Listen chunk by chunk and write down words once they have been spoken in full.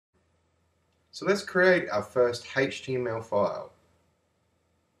So let's create our first HTML file.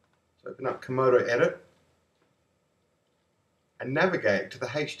 So open up Komodo Edit and navigate to the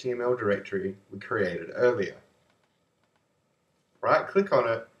HTML directory we created earlier. Right click on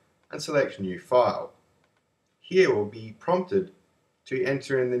it and select New File. Here we'll be prompted to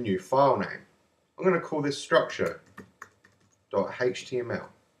enter in the new file name. I'm going to call this structure.html.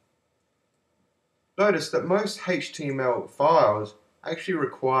 Notice that most HTML files actually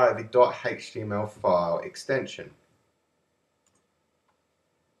require the .html file extension.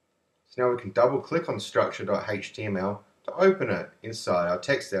 So now we can double click on structure.html to open it inside our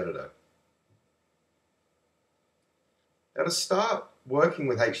text editor. Now to start working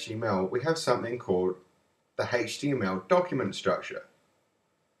with HTML, we have something called the HTML document structure.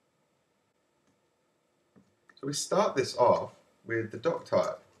 So we start this off with the doc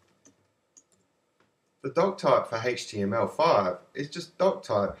type. The doc type for HTML5 is just doc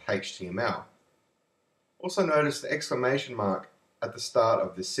type HTML. Also notice the exclamation mark at the start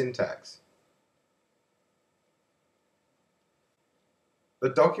of this syntax. The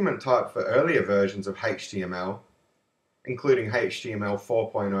document type for earlier versions of HTML, including HTML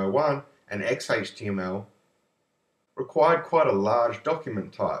 4.01 and XHTML, required quite a large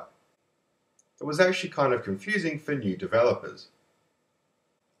document type. It was actually kind of confusing for new developers.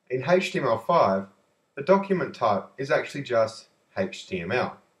 In HTML5, the document type is actually just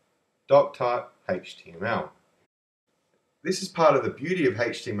HTML, doc type HTML. This is part of the beauty of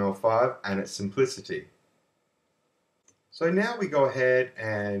HTML5 and its simplicity. So now we go ahead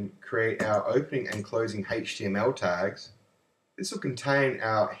and create our opening and closing HTML tags. This will contain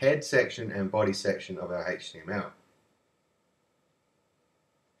our head section and body section of our HTML.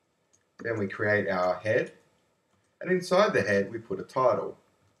 Then we create our head, and inside the head we put a title.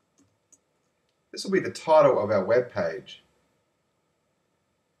 This will be the title of our web page.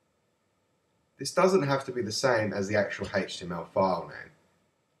 This doesn't have to be the same as the actual HTML file name,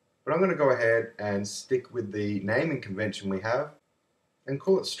 but I'm going to go ahead and stick with the naming convention we have and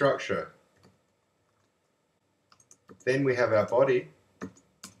call it structure. Then we have our body.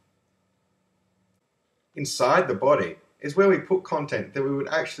 Inside the body is where we put content that we would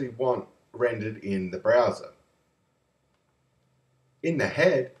actually want rendered in the browser. In the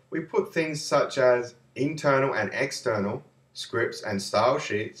head, we put things such as internal and external, scripts and style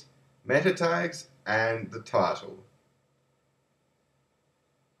sheets, meta tags, and the title.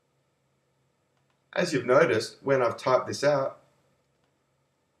 As you've noticed, when I've typed this out,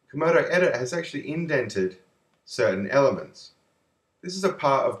 Komodo Edit has actually indented certain elements. This is a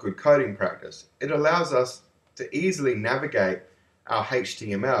part of good coding practice. It allows us to easily navigate our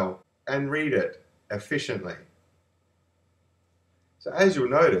HTML and read it efficiently. So as you'll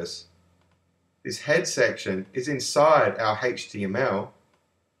notice, this head section is inside our HTML,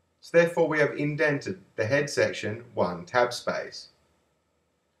 so therefore we have indented the head section one tab space.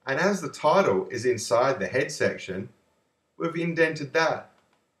 And as the title is inside the head section, we've indented that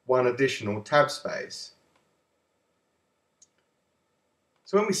one additional tab space.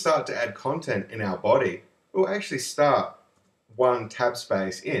 So when we start to add content in our body, we'll actually start one tab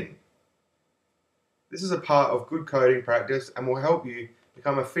space in. This is a part of good coding practice and will help you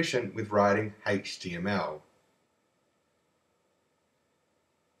become efficient with writing HTML.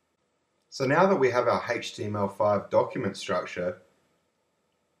 So now that we have our HTML5 document structure,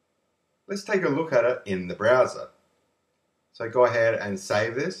 let's take a look at it in the browser. So go ahead and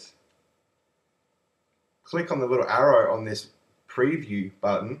save this. Click on the little arrow on this preview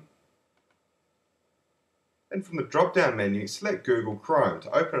button. Then from the drop-down menu, select Google Chrome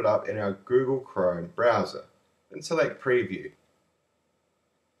to open it up in our Google Chrome browser. Then select Preview.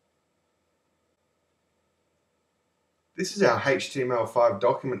 This is our HTML5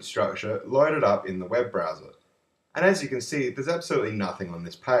 document structure loaded up in the web browser. And as you can see, there's absolutely nothing on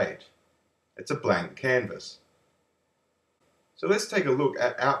this page. It's a blank canvas. So let's take a look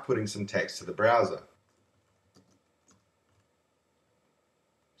at outputting some text to the browser.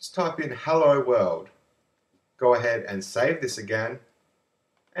 Just type in "Hello World." Go ahead and save this again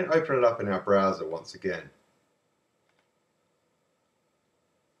and open it up in our browser once again.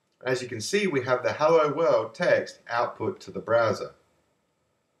 As you can see, we have the "Hello World" text output to the browser.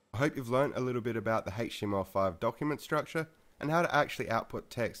 I hope you've learned a little bit about the HTML5 document structure and how to actually output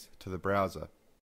text to the browser.